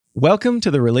Welcome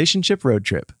to the Relationship Road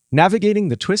Trip, navigating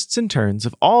the twists and turns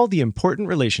of all the important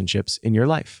relationships in your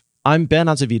life. I'm Ben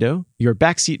Azevedo, your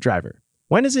backseat driver.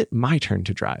 When is it my turn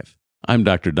to drive? I'm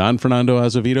Dr. Don Fernando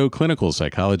Azevedo, clinical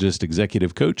psychologist,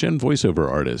 executive coach, and voiceover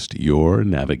artist, your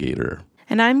navigator.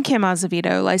 And I'm Kim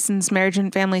Azevedo, licensed marriage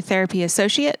and family therapy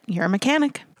associate, your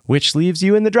mechanic. Which leaves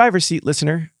you in the driver's seat,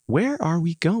 listener. Where are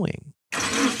we going?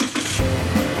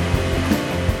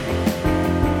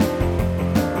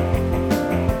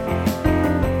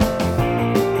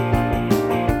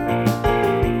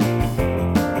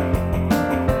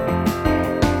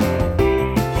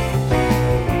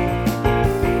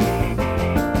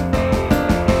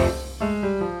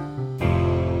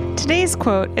 Today's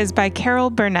quote is by Carol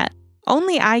Burnett.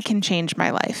 "Only I can change my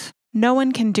life. No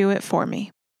one can do it for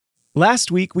me."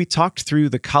 Last week, we talked through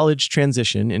the college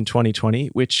transition in 2020,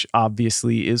 which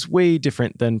obviously is way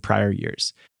different than prior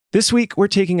years. This week, we're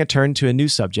taking a turn to a new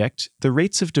subject, the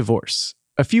rates of divorce.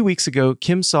 A few weeks ago,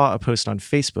 Kim saw a post on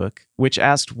Facebook which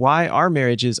asked why our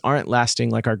marriages aren't lasting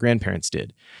like our grandparents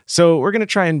did. So we're going to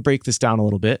try and break this down a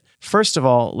little bit. First of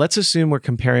all, let's assume we're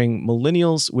comparing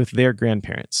millennials with their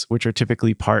grandparents, which are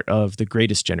typically part of the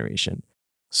greatest generation.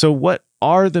 So what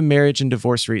are the marriage and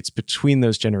divorce rates between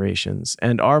those generations?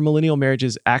 And are millennial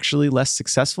marriages actually less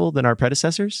successful than our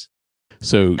predecessors?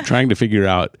 So trying to figure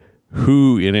out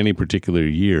who in any particular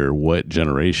year, what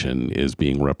generation is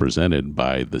being represented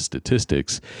by the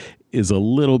statistics is a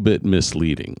little bit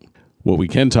misleading. What we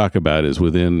can talk about is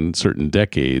within certain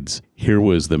decades, here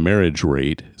was the marriage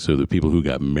rate, so the people who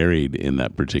got married in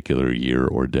that particular year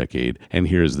or decade, and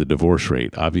here's the divorce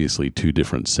rate, obviously two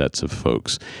different sets of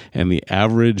folks. And the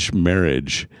average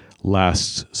marriage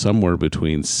lasts somewhere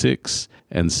between 6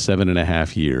 and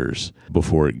 7.5 years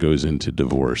before it goes into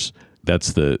divorce.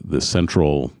 That's the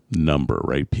central number,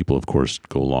 right? People, of course,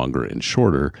 go longer and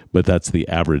shorter, but that's the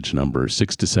average number.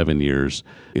 6 to 7 years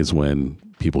is when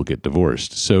people get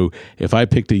divorced. So if I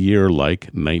picked a year like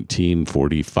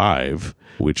 1945,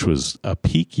 which was a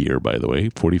peak year, by the way,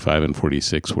 45 and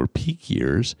 46 were peak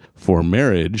years for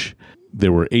marriage.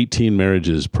 There were 18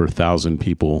 marriages per 1,000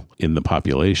 people in the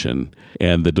population,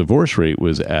 and the divorce rate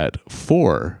was at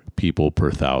 4 people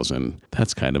per 1,000.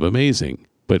 That's kind of amazing.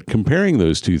 But comparing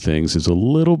those two things is a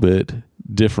little bit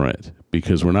different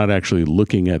because we're not actually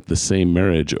looking at the same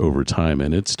marriage over time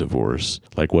and its divorce,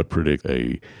 like what predicts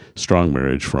a strong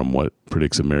marriage from what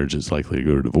predicts a marriage is likely to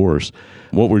go to divorce.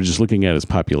 What we're just looking at is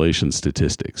population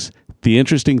statistics. The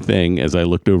interesting thing, as I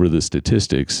looked over the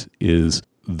statistics, is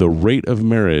the rate of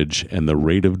marriage and the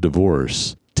rate of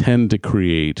divorce tend to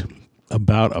create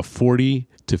about a 40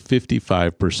 to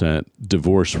 55%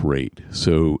 divorce rate.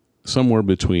 So somewhere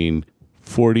between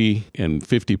 40 and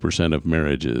 50% of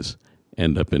marriages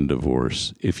end up in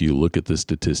divorce if you look at the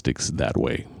statistics that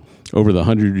way. Over the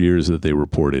 100 years that they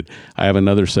reported, I have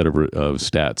another set of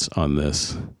stats on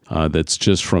this that's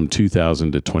just from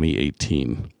 2000 to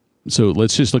 2018. So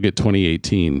let's just look at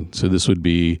 2018. So this would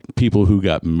be people who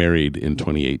got married in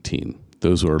 2018.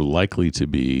 Those are likely to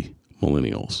be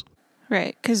millennials.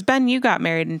 Right, because Ben, you got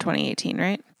married in 2018,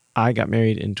 right? I got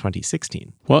married in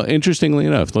 2016. Well, interestingly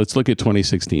enough, let's look at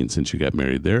 2016 since you got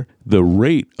married there. The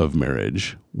rate of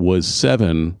marriage was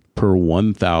 7 per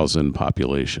 1,000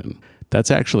 population. That's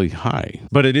actually high.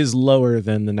 But it is lower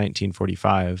than the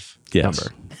 1945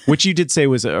 number, which you did say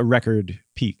was a record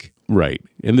peak. Right.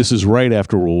 And this is right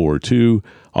after World War II.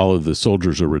 All of the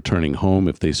soldiers are returning home.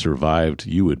 If they survived,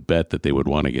 you would bet that they would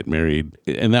want to get married.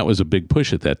 And that was a big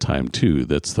push at that time, too.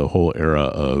 That's the whole era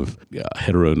of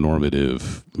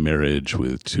heteronormative marriage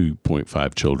with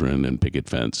 2.5 children and picket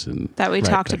fence. And that we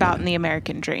talked about in the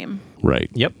American Dream. Right.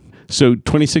 Yep. So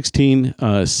 2016,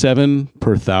 7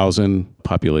 per 1,000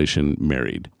 population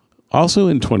married. Also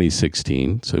in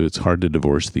 2016, so it's hard to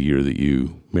divorce the year that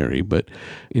you marry, but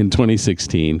in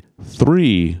 2016,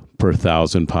 3 per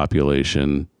 1,000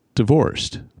 population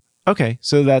divorced. Okay,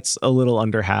 so that's a little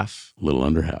under half. A little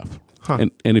under half. Huh.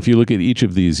 And if you look at each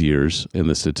of these years in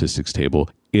the statistics table,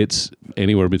 it's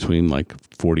anywhere between like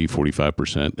 40,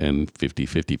 45% and 50,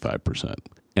 55%.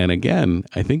 And again,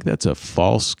 I think that's a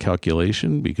false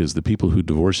calculation because the people who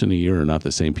divorce in a year are not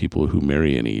the same people who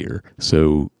marry in a year.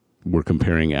 So we're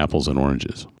comparing apples and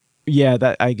oranges. Yeah,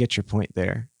 that I get your point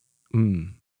there.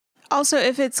 Also,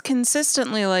 if it's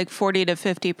consistently like 40 to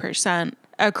 50%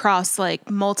 across like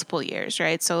multiple years,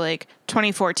 right? So like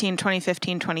 2014,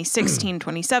 2015, 2016,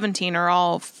 2017 are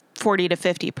all 40 to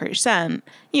 50%.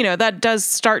 You know, that does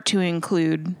start to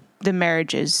include the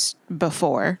marriages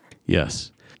before.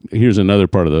 Yes. Here's another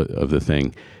part of the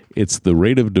thing. It's the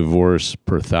rate of divorce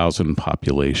per 1,000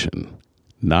 population,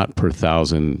 not per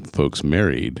 1,000 folks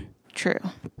married. True.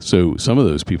 So some of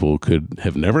those people could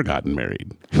have never gotten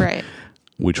married, Right.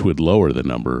 which would lower the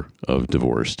number of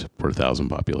divorced per 1,000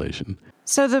 population.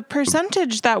 So the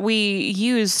percentage that we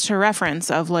use to reference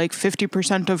of like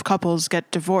 50% of couples get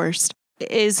divorced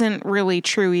isn't really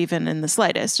true even in the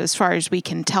slightest, as far as we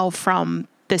can tell from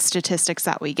the statistics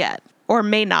that we get, or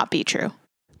may not be true.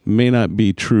 May not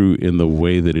be true in the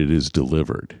way that it is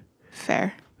delivered.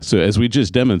 Fair. So as we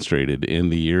just demonstrated in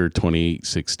the year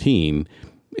 2016,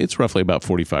 it's roughly about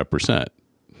 45%,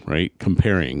 right?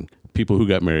 Comparing people who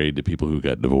got married to people who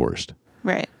got divorced.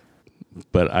 Right.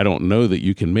 But I don't know that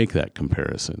you can make that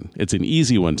comparison. It's an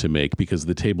easy one to make because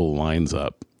the table lines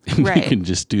up and Right. you can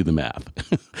just do the math.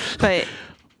 But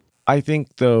I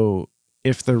think, though,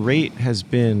 if the rate has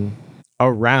been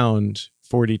around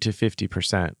 40 to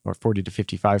 50% or 40 to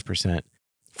 55%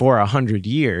 for 100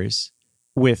 years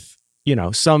with,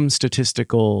 some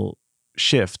statistical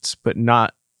shifts, but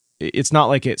it's not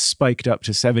like it spiked up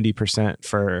to 70%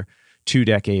 for 2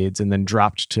 decades and then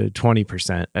dropped to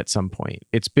 20% at some point.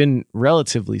 It's been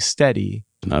relatively steady.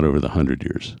 Not over the 100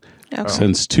 years. okay.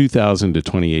 Since 2000 to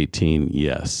 2018,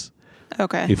 yes.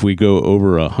 Okay. If we go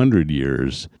over 100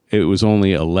 years, it was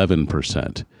only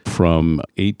 11% from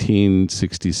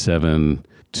 1867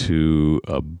 to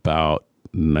about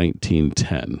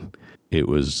 1910. It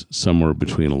was somewhere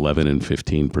between 11 and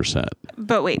 15%.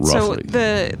 But wait, roughly.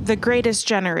 so the greatest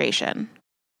generation,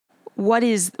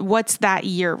 what's that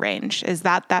year range? Is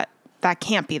that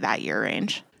can't be that year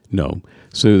range? No.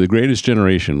 So the greatest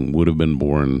generation would have been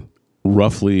born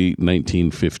roughly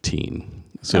 1915.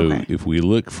 So Okay. if we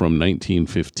look from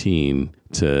 1915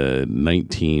 to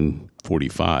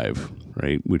 1945,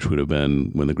 right, which would have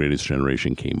been when the greatest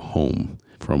generation came home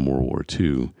from World War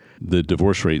II, the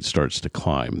divorce rate starts to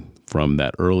climb from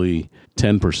that early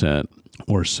 10%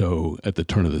 or so at the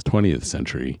turn of the 20th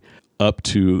century up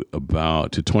to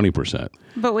about to 20%.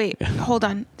 But wait, hold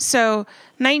on. So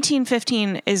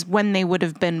 1915 is when they would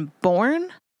have been born?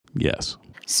 Yes.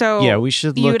 So Yeah, we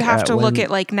should you look would have at to look when-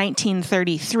 at like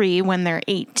 1933 when they're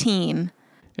 18.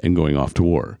 And going off to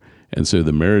war. And so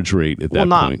the marriage rate at that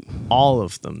Not point, all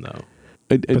of them, though.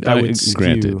 But that would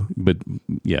granted, skew. but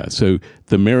yeah, so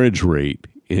the marriage rate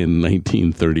in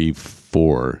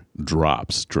 1934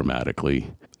 drops dramatically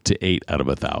to 8 out of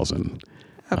 1,000.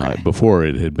 Okay. Before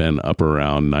it had been up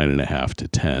around 9.5 to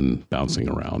 10, bouncing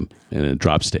around, and it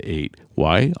drops to 8.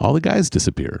 Why? All the guys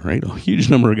disappear, right? A huge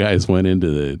number of guys went into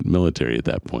the military at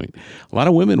that point. A lot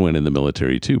of women went in the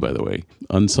military too, by the way,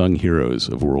 unsung heroes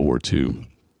of World War II.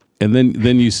 And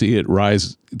then you see it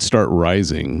start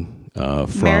rising from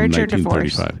Marriage or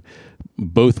 1935.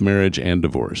 Both marriage and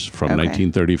divorce from Okay.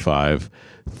 1935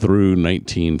 through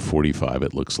 1945,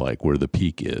 it looks like, where the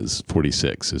peak is.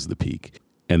 46 is the peak.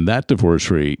 And that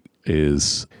divorce rate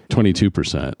is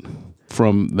 22%.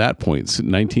 From that point,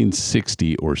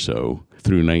 1960 or so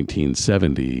through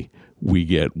 1970, we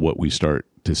get what we start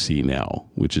to see now,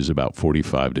 which is about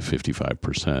 45 to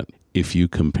 55%, if you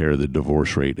compare the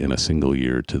divorce rate in a single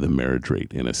year to the marriage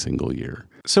rate in a single year.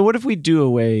 So what if we do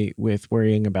away with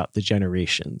worrying about the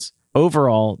generations?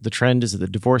 Overall, the trend is that the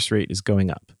divorce rate is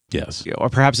going up. Yes. Or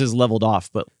perhaps has leveled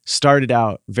off, but started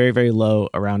out very, very low,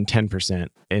 around 10%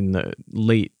 in the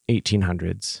late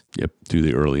 1800s. Yep. Through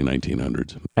the early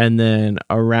 1900s. And then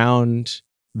around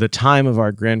the time of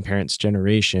our grandparents'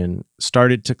 generation,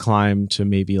 started to climb to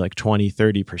maybe like 20,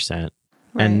 30%.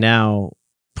 Right. And now,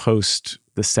 post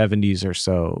the 70s or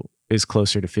so, is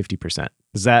closer to 50%.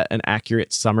 Is that an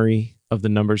accurate summary of the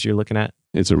numbers you're looking at?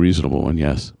 It's a reasonable one,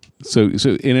 yes. So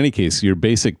in any case, your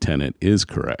basic tenet is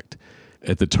correct.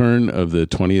 At the turn of the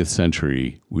 20th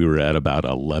century, we were at about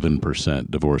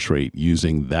 11% divorce rate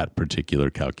using that particular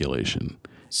calculation.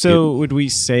 So would we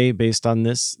say, based on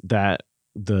this, that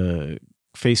the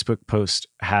Facebook post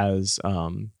has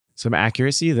some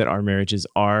accuracy, that our marriages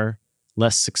are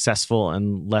less successful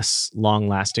and less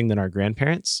long-lasting than our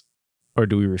grandparents? Or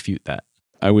do we refute that?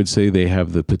 I would say they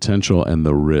have the potential and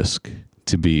the risk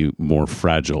to be more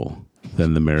fragile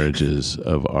than the marriages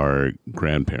of our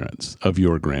grandparents, of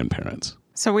your grandparents.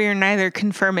 So we are neither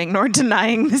confirming nor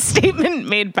denying the statement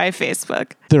made by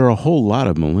Facebook. There are a whole lot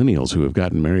of millennials who have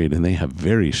gotten married and they have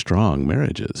very strong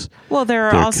marriages. Well, there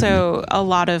are They're also a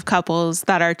lot of couples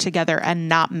that are together and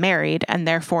not married, and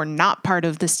therefore not part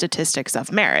of the statistics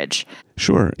of marriage.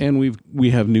 Sure, and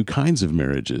we have new kinds of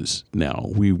marriages now.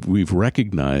 We've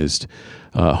recognized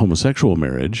homosexual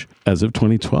marriage as of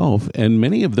 2012, and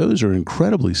many of those are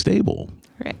incredibly stable.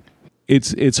 Right.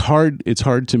 It's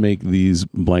hard to make these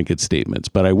blanket statements,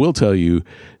 but I will tell you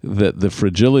that the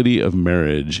fragility of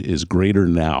marriage is greater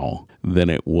now than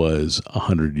it was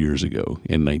 100 years ago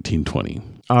in 1920.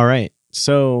 All right.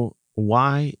 So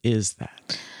Why is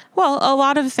that? Well, a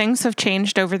lot of things have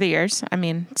changed over the years. I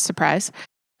mean, surprise.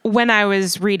 When I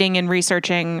was reading and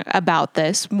researching about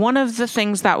this, one of the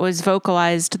things that was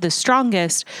vocalized the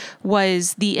strongest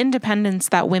was the independence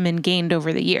that women gained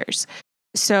over the years.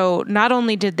 So not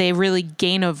only did they really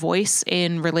gain a voice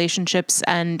in relationships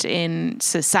and in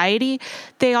society,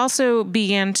 they also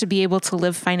began to be able to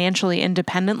live financially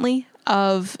independently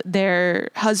of their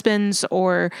husbands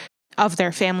or of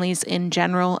their families in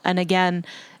general. And again,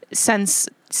 since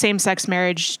same-sex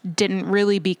marriage didn't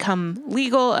really become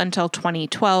legal until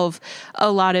 2012,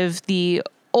 a lot of the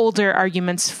older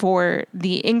arguments for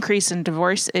the increase in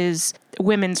divorce is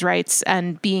women's rights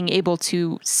and being able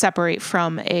to separate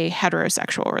from a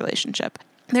heterosexual relationship.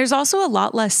 There's also a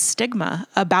lot less stigma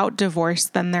about divorce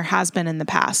than there has been in the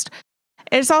past.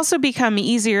 It's also become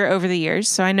easier over the years.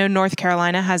 So I know North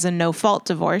Carolina has a no-fault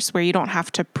divorce where you don't have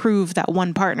to prove that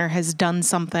one partner has done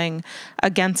something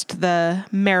against the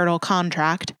marital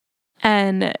contract.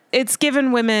 And it's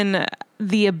given women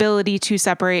the ability to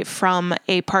separate from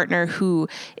a partner who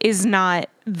is not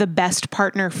the best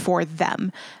partner for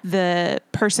them. The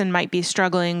person might be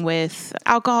struggling with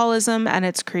alcoholism and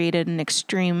it's created an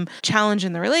extreme challenge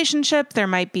in the relationship. There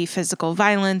might be physical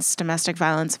violence, domestic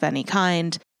violence of any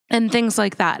kind, and things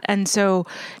like that. And so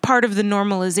part of the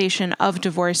normalization of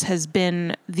divorce has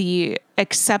been the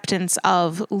acceptance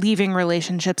of leaving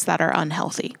relationships that are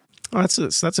unhealthy. Oh,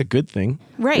 that's a good thing.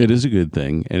 Right. It is a good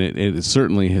thing. And it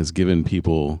certainly has given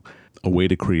people a way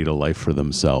to create a life for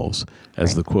themselves,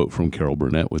 as the quote from Carol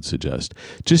Burnett would suggest.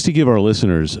 Just to give our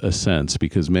listeners a sense,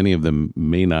 because many of them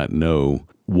may not know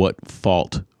what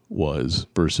fault was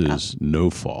versus no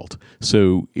fault.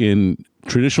 So in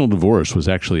traditional divorce was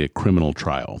actually a criminal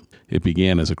trial. It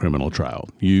began as a criminal trial.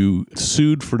 You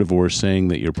sued for divorce saying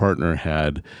that your partner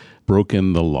had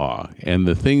broken the law. And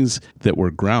the things that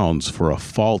were grounds for a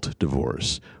fault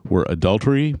divorce were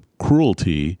adultery,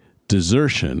 cruelty,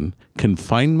 desertion,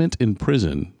 confinement in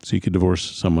prison. So you could divorce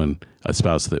someone, a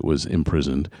spouse that was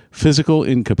imprisoned, physical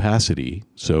incapacity.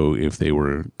 So if they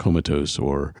were comatose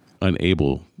or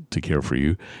unable to care for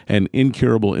you, and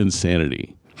incurable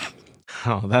insanity.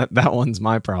 Oh, that one's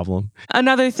my problem.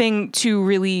 Another thing to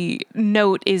really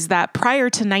note is that prior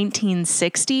to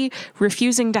 1960,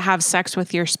 refusing to have sex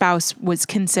with your spouse was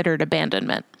considered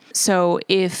abandonment. So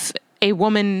if a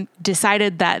woman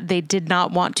decided that they did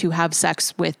not want to have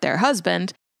sex with their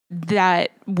husband,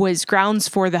 that was grounds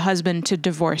for the husband to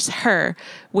divorce her,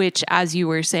 which, as you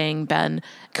were saying, Ben,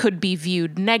 could be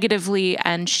viewed negatively,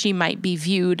 and she might be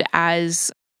viewed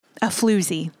as a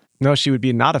floozy. No, she would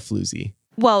be not a floozy.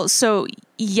 Well, so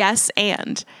yes,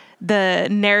 and the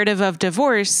narrative of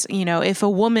divorce, if a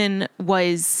woman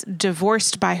was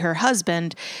divorced by her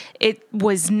husband, it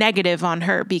was negative on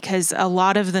her because a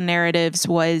lot of the narratives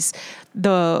was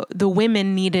the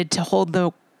women needed to hold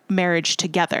the marriage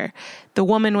together. The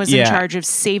woman was in charge of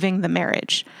saving the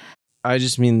marriage. I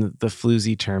just mean the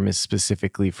floozy term is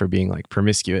specifically for being like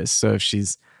promiscuous. So if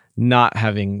she's not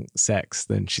having sex,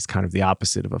 then she's kind of the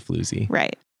opposite of a floozy.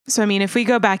 Right. So, I mean, if we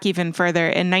go back even further,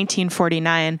 in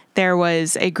 1949, there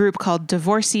was a group called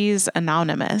Divorcees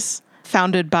Anonymous,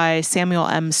 founded by Samuel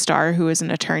M. Starr, who was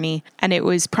an attorney, and it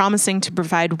was promising to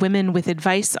provide women with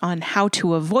advice on how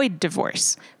to avoid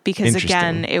divorce, because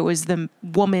again, it was the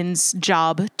woman's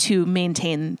job to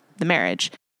maintain the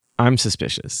marriage. I'm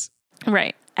suspicious.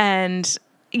 Right. And,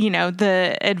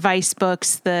 the advice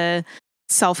books, the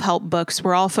self-help books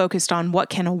were all focused on what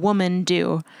can a woman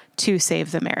do to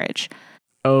save the marriage.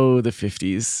 Oh, the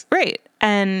 50s. Right.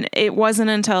 And it wasn't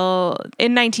until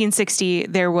in 1960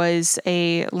 there was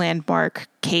a landmark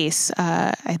case.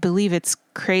 I believe it's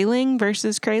Kraling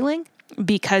versus Kraling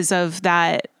because of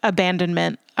that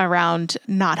abandonment around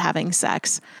not having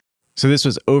sex. So this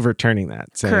was overturning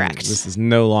that. Saying Correct. This is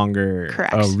no longer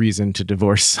a reason to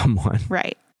divorce someone.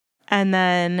 Right. And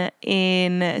then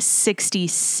in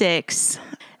 66,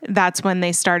 that's when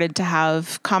they started to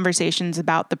have conversations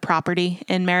about the property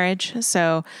in marriage.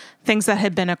 So things that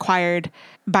had been acquired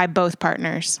by both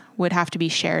partners would have to be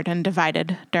shared and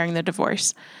divided during the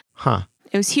divorce. Huh.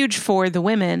 It was huge for the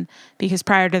women because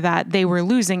prior to that, they were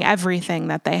losing everything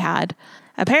that they had.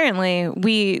 Apparently,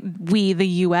 we the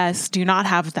U.S., do not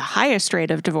have the highest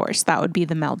rate of divorce. That would be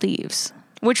the Maldives.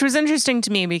 Which was interesting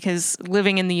to me because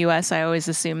living in the U.S., I always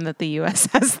assume that the U.S.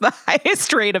 has the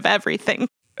highest rate of everything.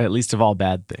 At least of all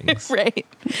bad things. Right.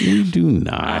 We do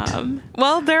not.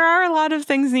 Well, there are a lot of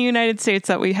things in the United States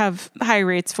that we have high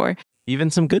rates for. even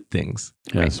some good things.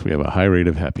 Yes, we have a high rate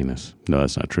of happiness. No,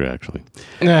 that's not true, actually.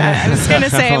 I was going to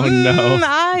say, Oh, no.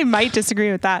 I might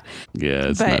disagree with that. Yeah,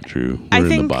 it's But not true. I We're in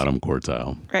think- the bottom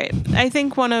quartile. Right. I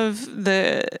think one of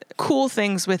the cool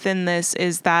things within this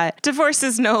is that divorce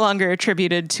is no longer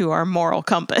attributed to our moral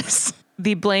compass.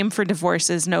 The blame for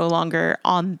divorce is no longer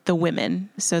on the women.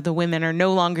 So the women are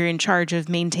no longer in charge of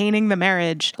maintaining the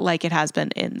marriage like it has been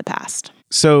in the past.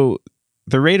 So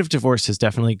the rate of divorce has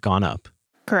definitely gone up.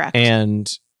 Correct.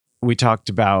 And we talked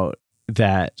about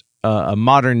that a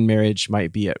modern marriage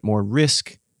might be at more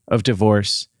risk of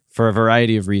divorce for a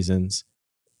variety of reasons.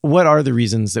 What are the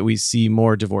reasons that we see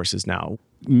more divorces now?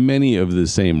 Many of the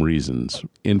same reasons.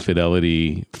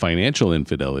 Infidelity, financial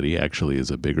infidelity actually is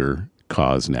a bigger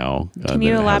cause now. Can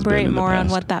you than it has been elaborate in the more on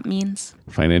past. what that means?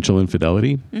 Financial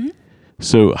infidelity? Mm-hmm.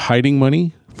 So hiding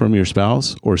money from your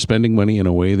spouse or spending money in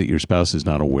a way that your spouse is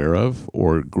not aware of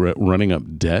or running up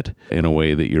debt in a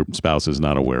way that your spouse is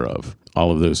not aware of.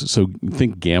 All of those. So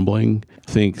think gambling,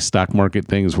 think stock market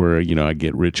things where, I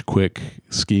get rich quick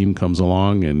scheme comes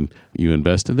along and you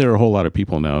invest. And there are a whole lot of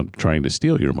people now trying to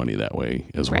steal your money that way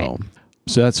as well.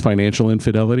 So that's financial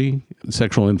infidelity.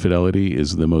 Sexual infidelity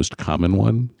is the most common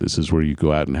one. This is where you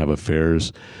go out and have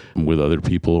affairs with other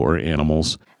people or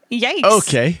animals. Yikes.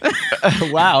 Okay.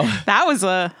 Wow. That was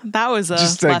a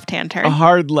Just left-hand turn. A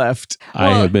hard left. I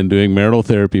have been doing marital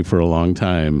therapy for a long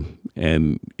time,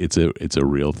 and it's a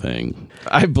real thing.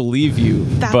 I believe you,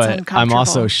 That's but I'm uncomfortable.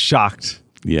 also shocked.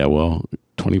 Yeah, well,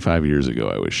 25 years ago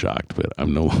I was shocked, but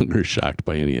I'm no longer shocked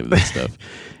by any of this stuff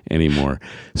anymore.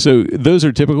 So those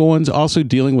are typical ones. Also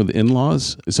dealing with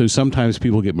in-laws. So sometimes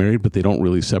people get married, but they don't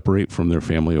really separate from their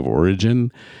family of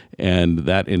origin. And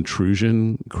that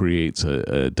intrusion creates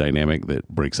a dynamic that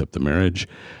breaks up the marriage.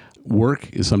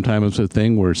 Work is sometimes a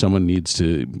thing where someone needs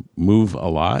to move a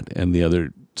lot and the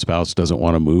other spouse doesn't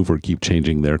want to move or keep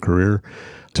changing their career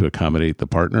to accommodate the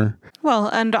partner. Well,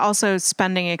 and also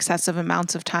spending excessive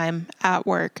amounts of time at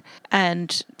work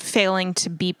and failing to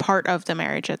be part of the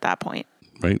marriage at that point.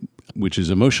 Right? Which is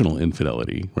emotional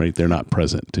infidelity, right? They're not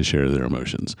present to share their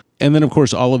emotions. And then, of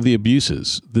course, all of the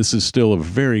abuses. This is still a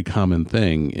very common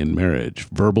thing in marriage.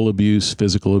 Verbal abuse,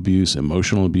 physical abuse,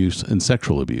 emotional abuse, and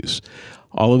sexual abuse.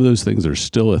 All of those things are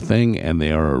still a thing, and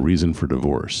they are a reason for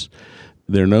divorce.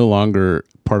 They're no longer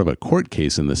part of a court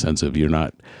case in the sense of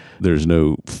there's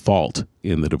no fault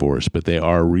in the divorce, but they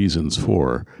are reasons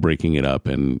for breaking it up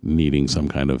and needing some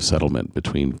kind of settlement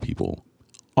between people.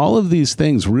 All of these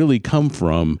things really come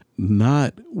from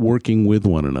not working with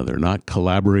one another, not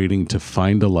collaborating to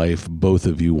find a life both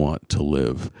of you want to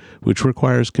live, which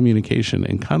requires communication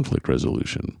and conflict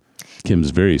resolution.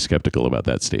 Kim's very skeptical about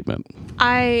that statement.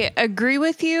 I agree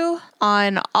with you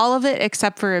on all of it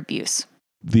except for abuse.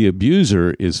 The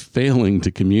abuser is failing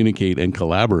to communicate and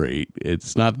collaborate.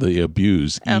 It's not the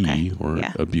abusee or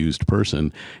abused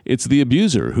person. It's the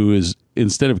abuser who is,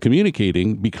 instead of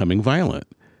communicating, becoming violent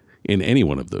in any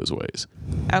one of those ways.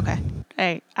 Okay.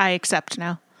 I accept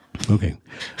now. Okay.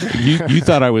 You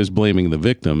thought I was blaming the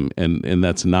victim, and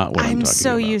that's not what I'm talking about. I'm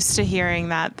so used to hearing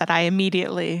that I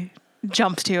immediately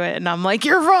jump to it and I'm like,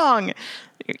 you're wrong.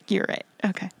 You're right.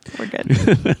 Okay, we're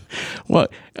good. Well,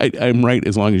 I'm right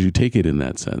as long as you take it in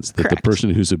that sense, that Correct. the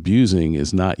person who's abusing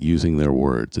is not using their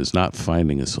words, is not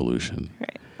finding a solution.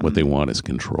 Right. What they want is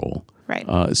control.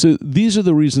 Right. So these are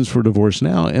the reasons for divorce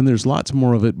now, and there's lots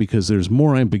more of it because there's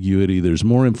more ambiguity, there's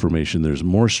more information, there's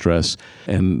more stress,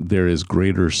 and there is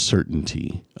greater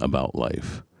certainty about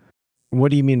life. What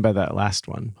do you mean by that last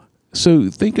one? So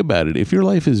think about it. If your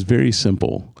life is very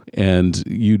simple and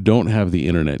you don't have the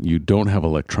internet, you don't have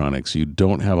electronics, you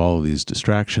don't have all of these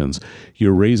distractions,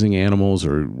 you're raising animals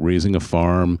or raising a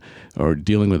farm or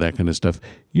dealing with that kind of stuff,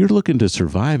 you're looking to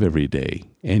survive every day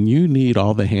and you need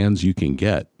all the hands you can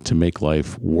get to make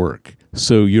life work.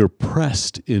 So you're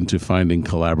pressed into finding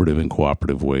collaborative and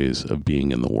cooperative ways of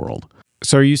being in the world.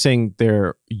 So are you saying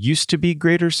there used to be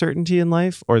greater certainty in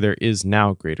life or there is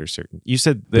now greater certainty? You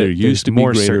said that There used to be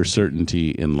more greater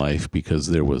certainty in life because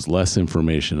there was less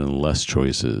information and less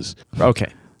choices.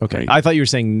 Okay. Right. I thought you were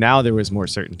saying now there was more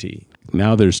certainty.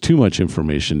 Now there's too much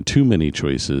information, too many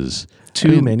choices.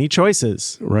 Too many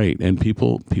choices. Right. And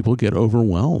people get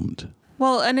overwhelmed.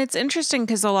 Well, and it's interesting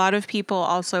because a lot of people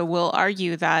also will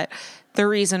argue that the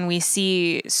reason we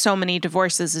see so many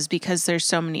divorces is because there's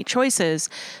so many choices,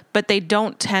 but they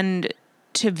don't tend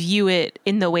to view it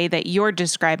in the way that you're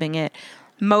describing it.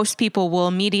 Most people will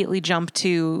immediately jump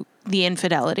to the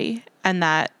infidelity and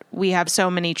that we have so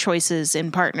many choices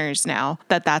in partners now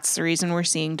that's the reason we're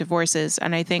seeing divorces.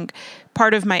 And I think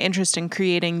part of my interest in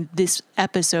creating this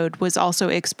episode was also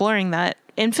exploring that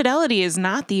infidelity is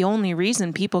not the only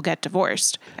reason people get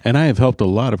divorced. And I have helped a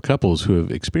lot of couples who have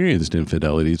experienced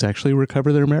infidelities actually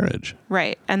recover their marriage.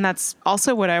 Right. And that's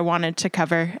also what I wanted to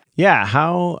cover. Yeah.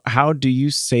 How do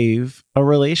you save a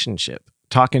relationship?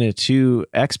 Talking to two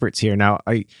experts here. Now,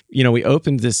 we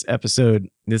opened this episode,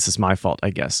 this is my fault, I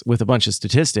guess, with a bunch of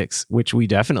statistics, which we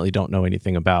definitely don't know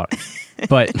anything about.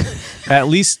 But at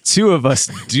least two of us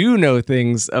do know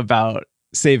things about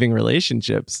saving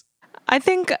relationships. I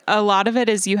think a lot of it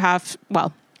is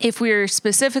if we're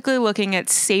specifically looking at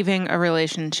saving a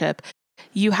relationship,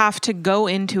 you have to go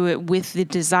into it with the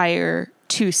desire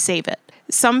to save it.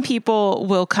 Some people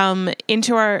will come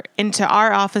into our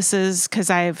offices, because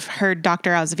I've heard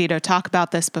Dr. Azevedo talk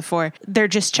about this before. They're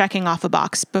just checking off a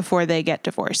box before they get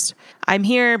divorced. I'm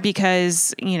here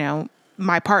because,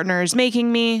 my partner is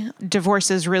making me. Divorce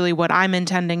is really what I'm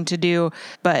intending to do,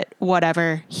 but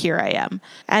whatever, here I am.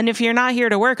 And if you're not here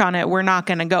to work on it, we're not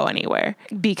going to go anywhere,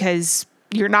 because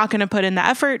you're not going to put in the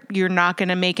effort, you're not going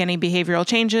to make any behavioral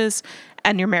changes,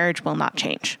 and your marriage will not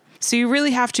change. So you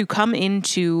really have to come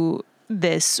into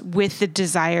this with the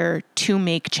desire to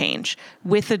make change,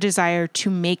 with the desire to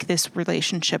make this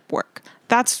relationship work.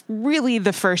 That's really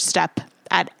the first step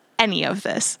at any of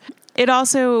this. It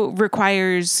also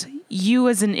requires you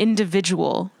as an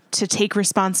individual to take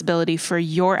responsibility for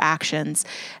your actions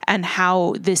and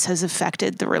how this has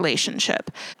affected the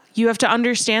relationship. You have to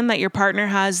understand that your partner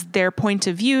has their point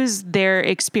of views, their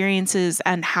experiences,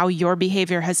 and how your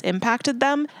behavior has impacted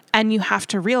them. And you have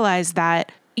to realize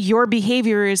that your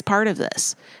behavior is part of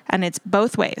this, and it's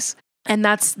both ways. And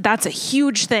that's a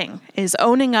huge thing, is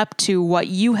owning up to what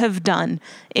you have done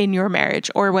in your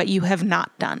marriage or what you have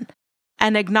not done.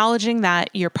 And acknowledging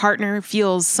that your partner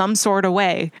feels some sort of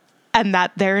way and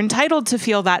that they're entitled to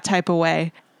feel that type of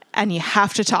way. And you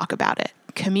have to talk about it.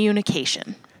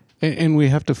 Communication. And we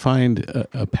have to find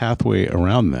a pathway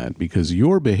around that, because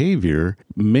your behavior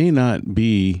may not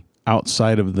be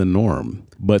outside of the norm,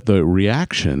 but the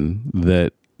reaction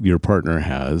that your partner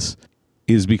has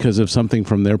is because of something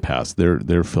from their past,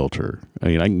 their filter. I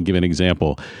mean, I can give an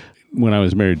example. When I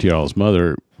was married to Yarl's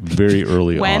mother, very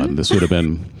early on, this would have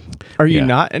been... Are you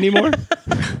not anymore?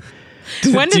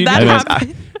 When did that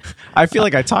happen? I feel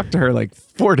like I talked to her like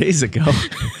 4 days ago.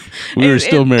 We were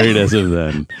still married as of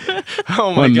then.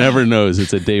 Oh my God. One never knows.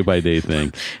 It's a day-by-day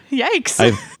thing.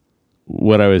 Yikes.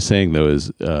 What I was saying, though,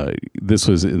 is this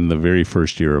was in the very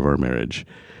first year of our marriage.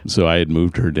 So I had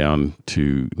moved her down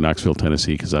to Knoxville,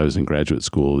 Tennessee, because I was in graduate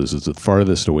school. This is the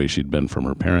farthest away she'd been from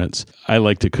her parents. I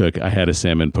like to cook. I had a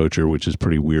salmon poacher, which is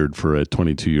pretty weird for a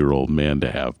 22-year-old man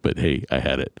to have, but hey, I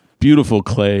had it. Beautiful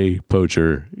clay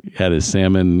poacher, had a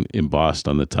salmon embossed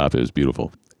on the top. It was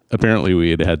beautiful. Apparently we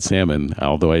had salmon,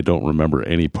 although I don't remember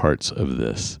any parts of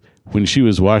this. When she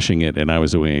was washing it and I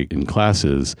was away in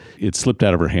classes, it slipped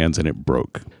out of her hands and it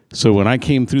broke. So when I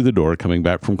came through the door coming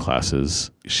back from classes,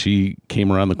 she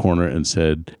came around the corner and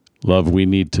said, "Love, we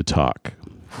need to talk."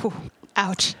 Whew.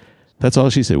 Ouch. That's all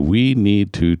she said. We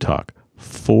need to talk.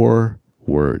 4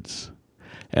 words.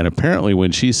 And apparently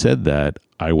when she said that,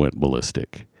 I went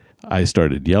ballistic. I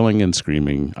started yelling and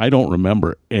screaming. I don't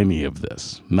remember any of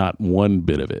this, not one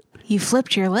bit of it. You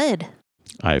flipped your lid.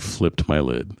 I flipped my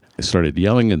lid. I started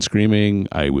yelling and screaming.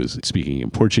 I was speaking in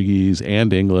Portuguese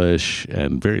and English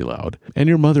and very loud. And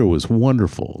your mother was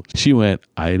wonderful. She went,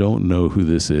 "I don't know who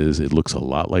this is. It looks a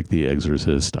lot like The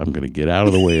Exorcist. I'm going to get out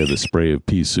of the way of the spray of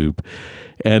pea soup.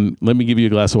 And let me give you a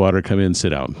glass of water. Come in, sit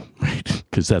down." Right?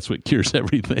 Because that's what cures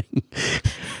everything.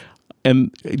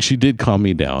 And she did calm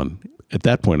me down. At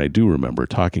that point, I do remember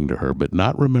talking to her, but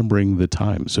not remembering the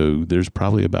time. So there's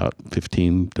probably about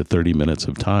 15 to 30 minutes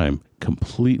of time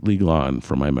completely gone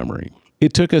from my memory.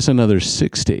 It took us another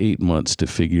 6 to 8 months to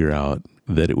figure out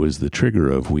that it was the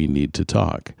trigger of "we need to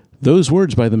talk." Those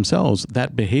words by themselves,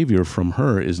 that behavior from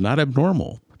her is not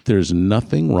abnormal. There's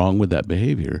nothing wrong with that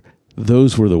behavior.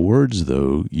 Those were the words,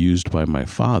 though, used by my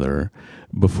father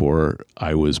before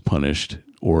I was punished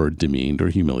or demeaned or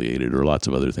humiliated or lots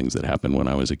of other things that happened when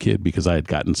I was a kid because I had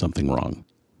gotten something wrong.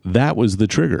 That was the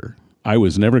trigger. I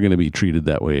was never going to be treated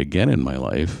that way again in my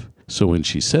life. So when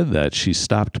she said that, she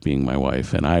stopped being my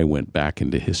wife and I went back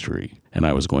into history and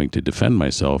I was going to defend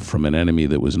myself from an enemy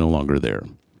that was no longer there.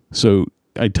 So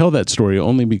I tell that story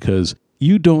only because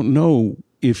you don't know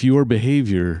if your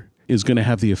behavior is going to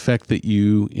have the effect that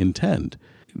you intend.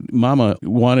 Mama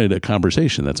wanted a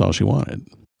conversation. That's all she wanted.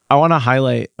 I want to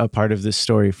highlight a part of this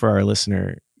story for our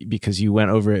listener because you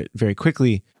went over it very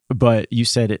quickly, but you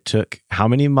said it took how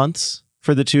many months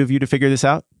for the two of you to figure this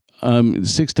out?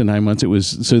 6 to 9 months.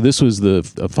 This was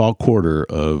the fall quarter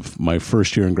of my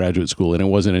first year in graduate school, and it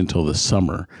wasn't until the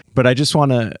summer. But I just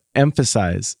want to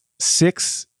emphasize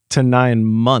 6 to 9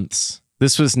 months.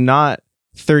 This was not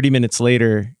 30 minutes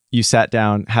later. You sat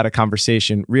down, had a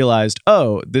conversation, realized,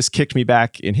 oh, this kicked me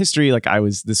back in history. Like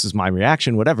this is my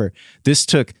reaction, whatever. This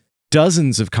took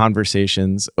dozens of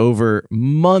conversations over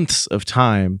months of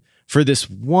time for this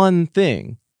one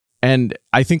thing. And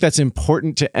I think that's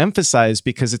important to emphasize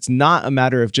because it's not a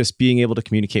matter of just being able to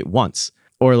communicate once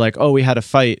or like, oh, we had a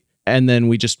fight and then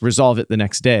we just resolve it the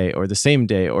next day or the same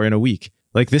day or in a week.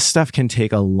 Like this stuff can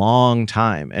take a long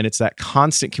time. And it's that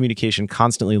constant communication,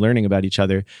 constantly learning about each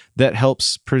other that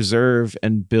helps preserve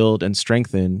and build and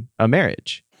strengthen a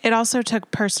marriage. It also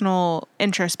took personal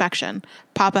introspection.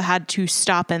 Papa had to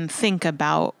stop and think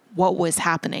about what was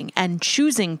happening and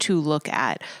choosing to look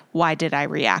at why did I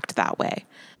react that way.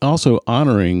 Also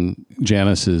honoring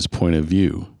Janice's point of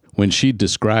view. When she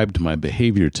described my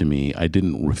behavior to me, I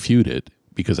didn't refute it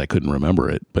because I couldn't remember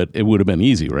it, but it would have been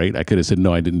easy, right? I could have said,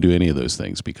 no, I didn't do any of those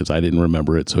things because I didn't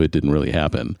remember it, so it didn't really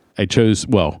happen. I chose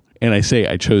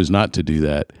not to do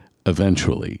that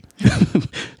eventually.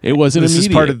 It wasn't this immediate. This is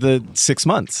part of the 6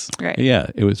 months. Right. Yeah,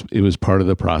 it was part of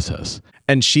the process.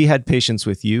 And she had patience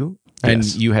with you and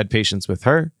Yes. you had patience with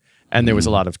her. And there was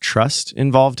a lot of trust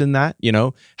involved in that. You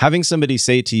know, having somebody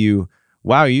say to you,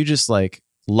 wow, you just like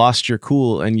lost your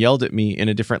cool and yelled at me in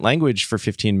a different language for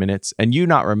 15 minutes and you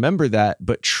not remember that,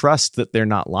 but trust that they're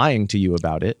not lying to you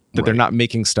about it, that they're not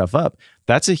making stuff up.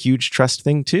 That's a huge trust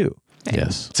thing too.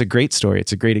 Yes. It's a great story.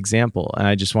 It's a great example. And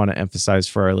I just want to emphasize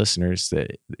for our listeners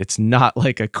that it's not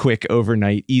like a quick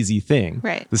overnight easy thing.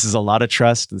 Right. This is a lot of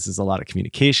trust. This is a lot of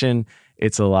communication.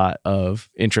 It's a lot of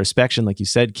introspection. Like you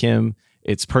said, Kim,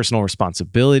 it's personal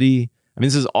responsibility. I mean,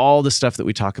 this is all the stuff that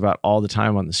we talk about all the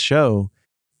time on the show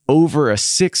over a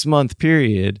 6-month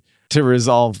period to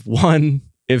resolve one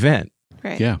event.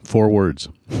 Right. Yeah, 4 words.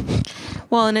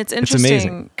 Well, and it's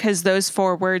interesting because those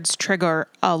 4 words trigger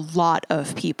a lot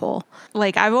of people.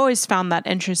 Like, I've always found that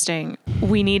interesting.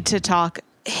 We need to talk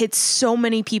hits so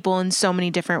many people in so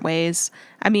many different ways.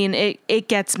 I mean, it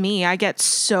gets me. I get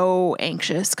so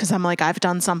anxious because I'm like, I've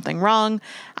done something wrong.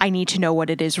 I need to know what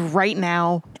it is right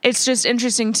now. It's just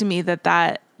interesting to me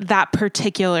that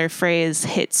particular phrase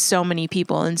hits so many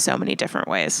people in so many different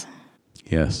ways.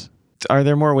 Yes. Are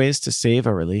there more ways to save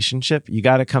a relationship? You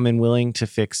got to come in willing to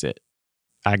fix it.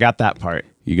 I got that part.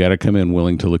 You got to come in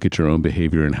willing to look at your own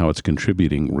behavior and how it's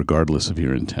contributing regardless of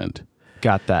your intent.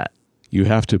 Got that. You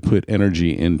have to put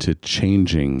energy into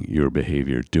changing your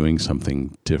behavior, doing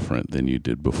something different than you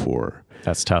did before.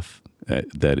 That's tough.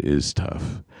 That is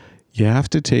tough. You have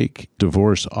to take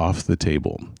divorce off the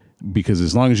table because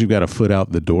as long as you've got a foot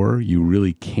out the door, you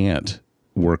really can't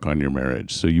work on your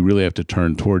marriage. So you really have to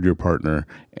turn toward your partner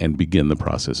and begin the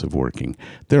process of working.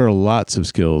 There are lots of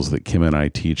skills that Kim and I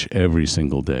teach every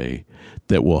single day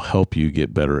that will help you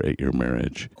get better at your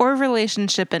marriage. Or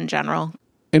relationship in general.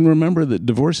 And remember that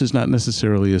divorce is not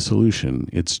necessarily a solution.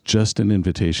 It's just an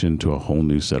invitation to a whole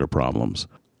new set of problems.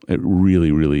 It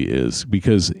really, really is.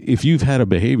 Because if you've had a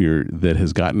behavior that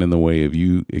has gotten in the way of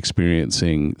you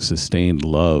experiencing sustained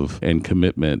love and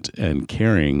commitment and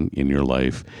caring in your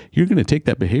life, you're going to take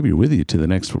that behavior with you to the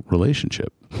next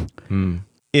relationship.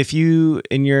 If you,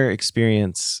 in your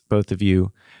experience, both of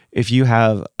you, if you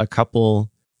have a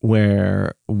couple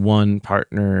where one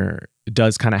partner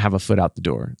does kind of have a foot out the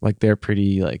door, like they're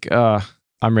pretty like,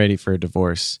 I'm ready for a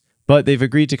divorce, but they've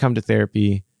agreed to come to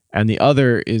therapy and the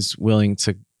other is willing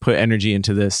to put energy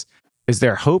into this. Is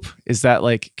there hope? Is that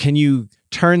like, can you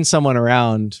turn someone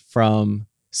around from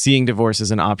seeing divorce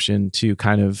as an option to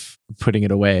kind of putting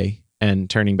it away and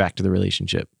turning back to the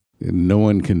relationship? No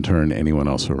one can turn anyone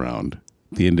else around.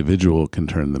 The individual can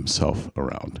turn themselves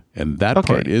around. And that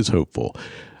part is hopeful.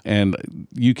 And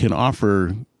you can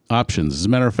offer options. As a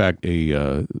matter of fact,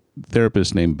 a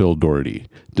therapist named Bill Doherty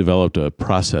developed a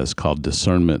process called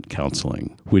discernment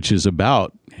counseling, which is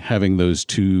about having those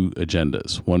two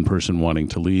agendas, one person wanting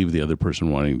to leave, the other person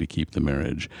wanting to keep the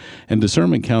marriage. And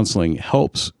discernment counseling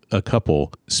helps a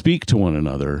couple speak to one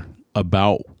another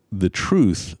about the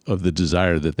truth of the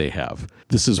desire that they have.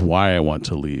 This is why I want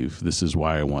to leave. This is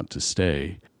why I want to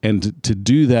stay. And to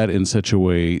do that in such a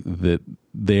way that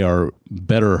they are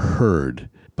better heard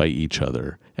by each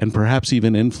other and perhaps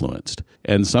even influenced.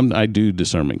 And I do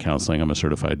discernment counseling. I'm a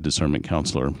certified discernment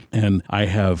counselor, and I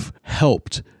have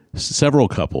helped several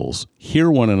couples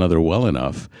hear one another well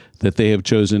enough that they have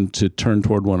chosen to turn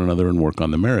toward one another and work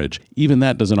on the marriage. Even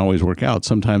that doesn't always work out.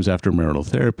 Sometimes after marital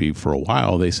therapy, for a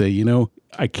while, they say,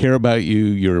 I care about you,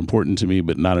 you're important to me,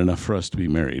 but not enough for us to be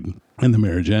married. and the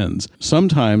marriage ends.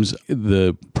 Sometimes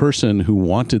the person who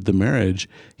wanted the marriage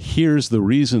hears the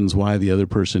reasons why the other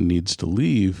person needs to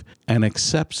leave and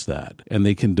accepts that. And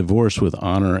they can divorce with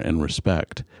honor and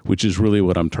respect, which is really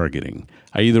what I'm targeting.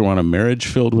 I either want a marriage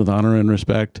filled with honor and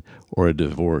respect or a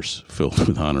divorce filled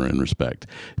with honor and respect,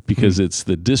 because it's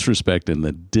the disrespect and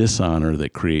the dishonor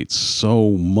that creates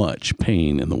so much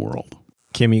pain in the world.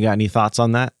 Kim, you got any thoughts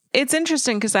on that? It's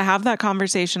interesting because I have that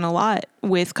conversation a lot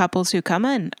with couples who come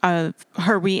in.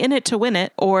 Are we in it to win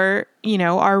it? Or,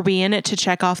 are we in it to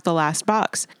check off the last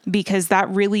box? Because that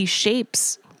really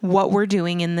shapes what we're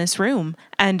doing in this room.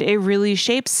 And it really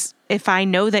shapes if I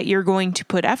know that you're going to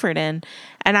put effort in.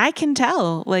 And I can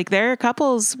tell, there are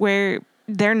couples where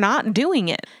they're not doing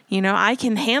it. I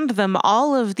can hand them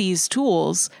all of these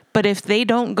tools, but if they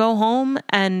don't go home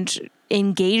and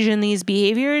engage in these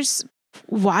behaviors,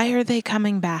 why are they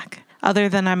coming back other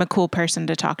than I'm a cool person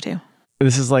to talk to?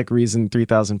 This is reason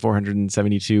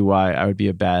 3,472 why I would be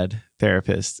a bad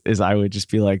therapist is I would just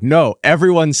be like, no,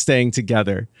 everyone's staying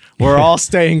together. We're all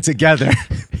staying together.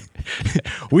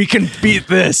 We can beat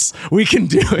this. We can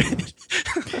do it.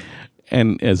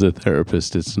 And as a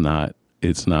therapist, it's not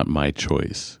my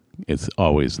choice. It's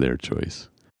always their choice.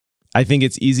 I think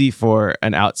it's easy for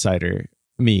an outsider,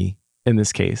 me, in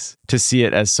this case, to see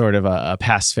it as sort of a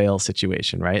pass-fail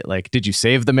situation, right? Did you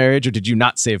save the marriage or did you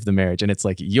not save the marriage? And it's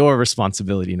your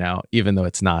responsibility now, even though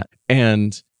it's not.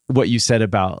 And what you said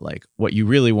about what you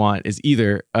really want is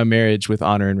either a marriage with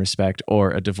honor and respect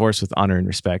or a divorce with honor and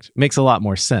respect makes a lot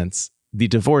more sense. The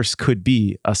divorce could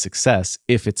be a success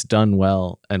if it's done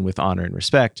well and with honor and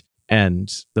respect,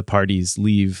 and the parties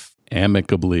leave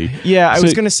amicably. Yeah, I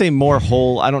was going to say more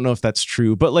whole. I don't know if that's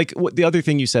true. But what the other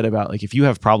thing you said about if you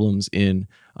have problems in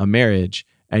a marriage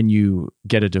and you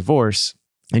get a divorce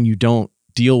and you don't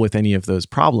deal with any of those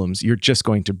problems, you're just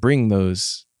going to bring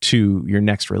those to your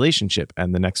next relationship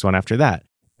and the next one after that.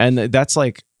 And that's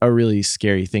a really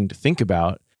scary thing to think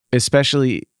about,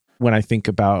 especially when I think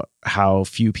about how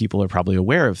few people are probably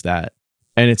aware of that.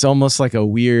 And it's almost a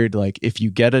weird, if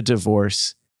you get a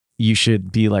divorce, you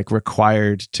should be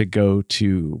required to go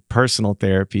to personal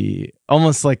therapy,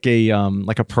 almost like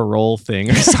a parole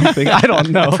thing or something. I don't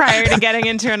know. Prior to getting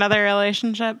into another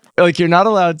relationship. You're not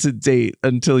allowed to date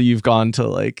until you've gone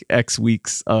to X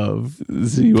weeks of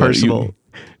personal.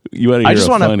 I just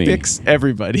want to fix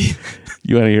everybody.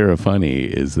 You want to hear a funny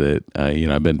is that,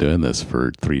 I've been doing this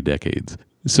for 3 decades.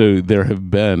 So there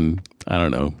have been, I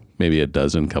don't know, maybe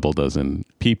couple dozen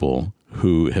people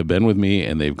who have been with me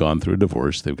and they've gone through a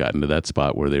divorce. They've gotten to that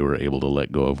spot where they were able to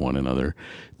let go of one another.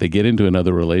 They get into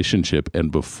another relationship,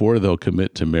 and before they'll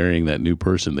commit to marrying that new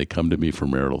person, they come to me for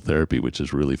marital therapy, which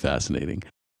is really fascinating.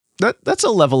 That's a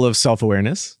level of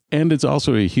self-awareness. And it's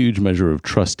also a huge measure of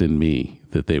trust in me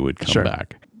that they would come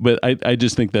back. But I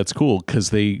just think that's cool because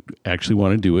they actually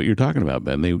want to do what you're talking about,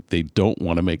 Ben. They don't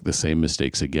want to make the same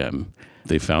mistakes again.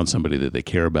 They found somebody that they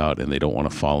care about and they don't want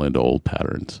to fall into old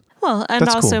patterns. Well, and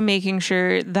That's also cool. making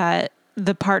sure that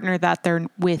the partner that they're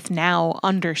with now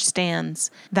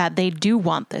understands that they do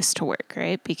want this to work,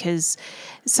 right? Because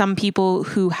some people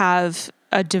who have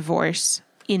a divorce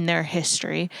in their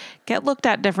history get looked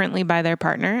at differently by their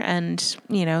partner. And,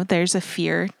 there's a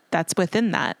fear that's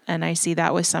within that. And I see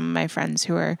that with some of my friends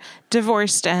who are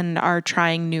divorced and are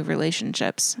trying new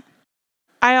relationships.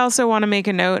 I also want to make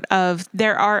a note of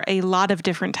there are a lot of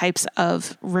different types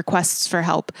of requests for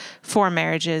help for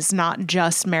marriages, not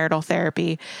just marital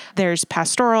therapy. There's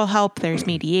pastoral help, there's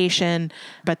mediation,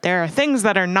 but there are things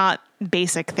that are not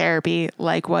basic therapy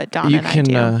like what Don and I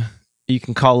do. You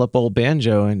can call up old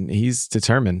Banjo and he's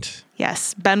determined.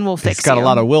 Yes, Ben will fix you. He's got a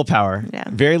lot of willpower. Yeah.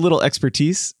 Very little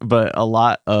expertise, but a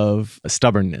lot of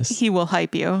stubbornness. He will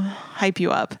hype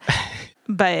you up.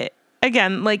 But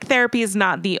again, therapy is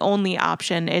not the only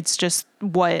option. It's just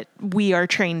what we are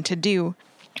trained to do.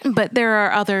 But there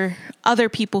are other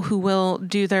people who will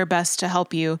do their best to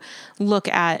help you look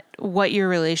at what your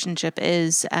relationship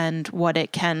is and what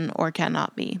it can or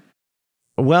cannot be.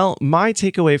 Well, my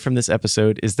takeaway from this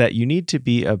episode is that you need to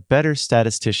be a better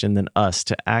statistician than us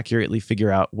to accurately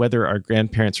figure out whether our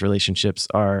grandparents' relationships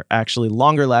are actually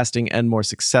longer lasting and more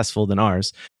successful than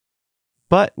ours.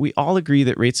 But we all agree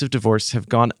that rates of divorce have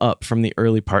gone up from the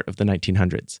early part of the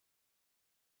 1900s.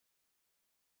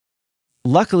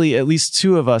 Luckily, at least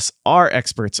 2 of us are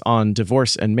experts on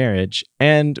divorce and marriage,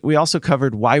 and we also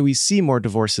covered why we see more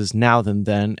divorces now than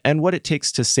then and what it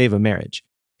takes to save a marriage.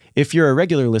 If you're a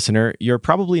regular listener, you're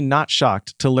probably not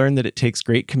shocked to learn that it takes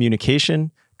great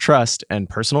communication, trust, and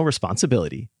personal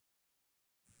responsibility.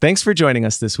 Thanks for joining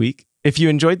us this week. If you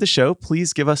enjoyed the show,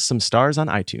 please give us some stars on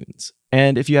iTunes.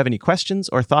 And if you have any questions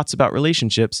or thoughts about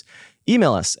relationships,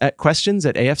 email us at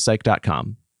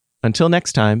questions@afpsych.com. Until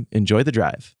next time, enjoy the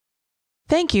drive.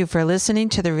 Thank you for listening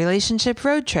to the Relationship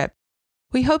Road Trip.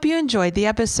 We hope you enjoyed the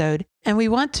episode, and we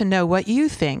want to know what you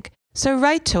think, so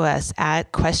write to us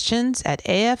at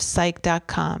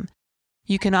questions@afpsych.com.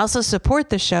 You can also support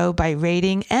the show by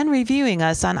rating and reviewing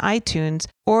us on iTunes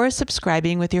or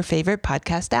subscribing with your favorite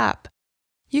podcast app.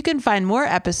 You can find more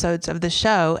episodes of the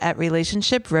show at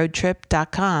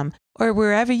relationshiproadtrip.com or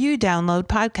wherever you download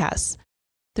podcasts.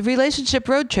 The Relationship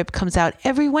Road Trip comes out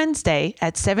every Wednesday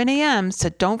at 7 a.m., so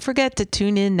don't forget to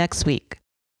tune in next week.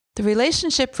 The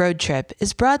Relationship Road Trip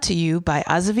is brought to you by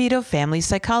Azevedo Family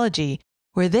Psychology,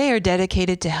 where they are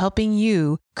dedicated to helping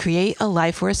you create a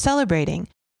life worth celebrating.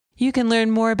 You can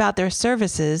learn more about their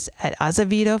services at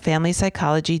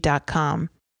azevedofamilypsychology.com.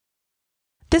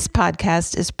 This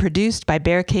podcast is produced by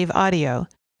Bear Cave Audio.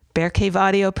 Bear Cave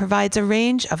Audio provides a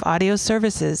range of audio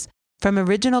services, from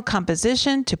original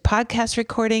composition to podcast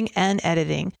recording and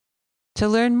editing. To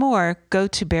learn more, go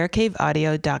to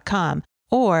bearcaveaudio.com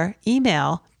or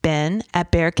email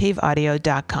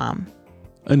ben@bearcaveaudio.com.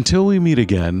 Until we meet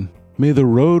again, may the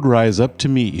road rise up to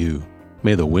meet you,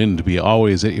 may the wind be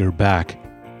always at your back,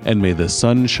 and may the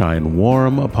sun shine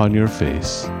warm upon your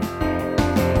face.